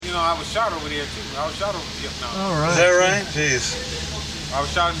you know, I was shot over there too. I was shot over here now. All right. Is that right? Jeez. I was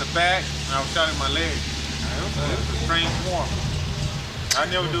shot in the back and I was shot in my leg. It was a strange form.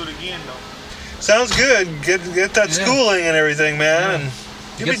 I'll never do it again though. Sounds good. Get that schooling and everything, man. And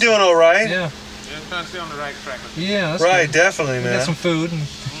you'll be doing all right. Yeah. Yeah, I'm trying to stay on the right track. Yeah, that's right, good. definitely, man. Get some food, and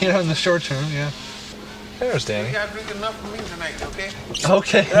in the short term, yeah. There's Danny. You gotta drink enough for me tonight, okay?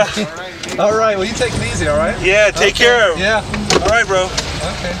 Okay. All right. All right. Well, you take it easy. All right. Yeah. Take care of him. Yeah. All right, bro.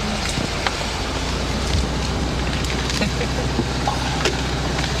 Okay.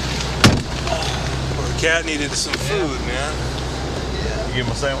 Poor cat needed some food, man. Yeah. You give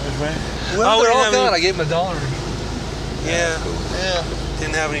him a sandwich, man? Well, we they're all didn't have gone. I gave him $1. Yeah. Yeah.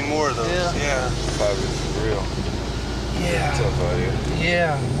 Didn't have any more of those. Yeah. Probably for real. Yeah. Tough out here.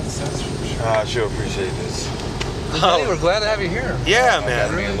 Yeah. That's for sure. I sure appreciate this. Well, Danny, we're glad to have you here. Yeah, Got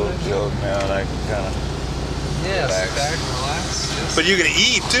man. me a little joke now, and I can kind of. Yeah. Relax. Sit back, relax. Yes. But you're gonna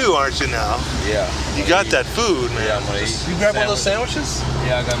eat too, aren't you now? Yeah. You got that food, man. Yeah, I'm gonna eat. You grab one of those sandwiches?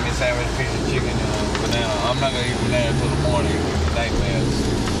 Yeah, I got me a sandwich, piece of chicken, and a banana. I'm not gonna eat banana till the morning. Nightmares.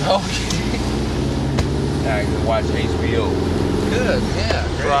 Oh, I can watch HBO. good. Yeah.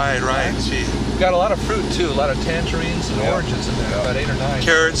 Great. Right. Gee. We've got a lot of fruit too. A lot of tangerines and oranges in there. About 8 or 9.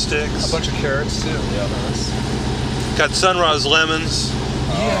 Carrot A sticks. bunch of carrots too. Yeah. Got sunrise lemons.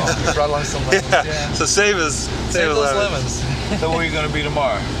 Yeah. We brought along some lemons. Yeah. So save us. Save those lemons. So where you gonna be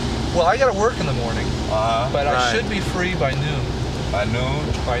tomorrow? Well, I got to work in the morning, but I Right. should be free by noon. By noon?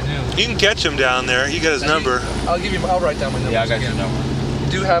 By noon. You can catch him down there. You got his number. I'll give you. I'll write down my number. Yeah, I got again. your number.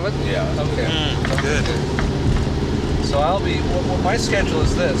 You do have it? Yeah. Okay. Good. So I'll be. Well, my schedule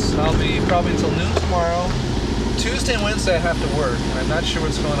is this. I'll be probably until noon tomorrow. Tuesday and Wednesday I have to work, and I'm not sure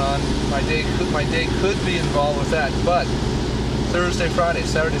what's going on. My day could be involved with that, but Thursday, Friday,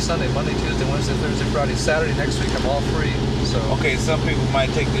 Saturday, Sunday, Monday, Tuesday, Wednesday, Thursday, Friday, Saturday next week I'm all free. So Okay, some people might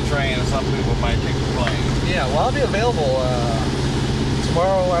take the train, and some people might take the plane. yeah, well I'll be available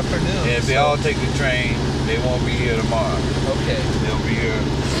tomorrow afternoon. And if they all take the train, they won't be here tomorrow. Okay. They'll be here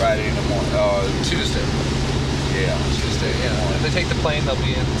Friday in the morning. Tuesday. Yeah. Tuesday, yeah. If they take the plane, they'll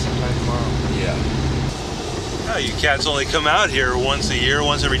be in sometime tomorrow. Yeah. Oh, you cats only come out here once a year,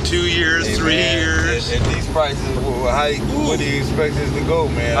 once every 2 years, Hey, 3 man, years. At these prices, what do you expect us to go,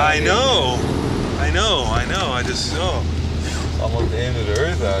 man? I know. I just Almost the end of the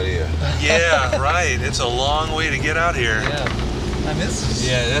earth out here. Yeah, right. It's a long way to get out here. Yeah. I miss this.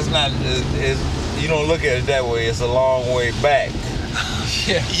 Yeah, that's not. You don't look at it that way. It's a long way back.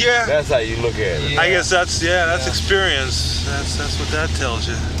 Yeah. Yeah. That's how you look at it. Yeah. I guess that's experience. That's what that tells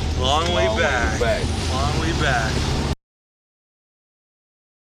you. Long way back. Long way back.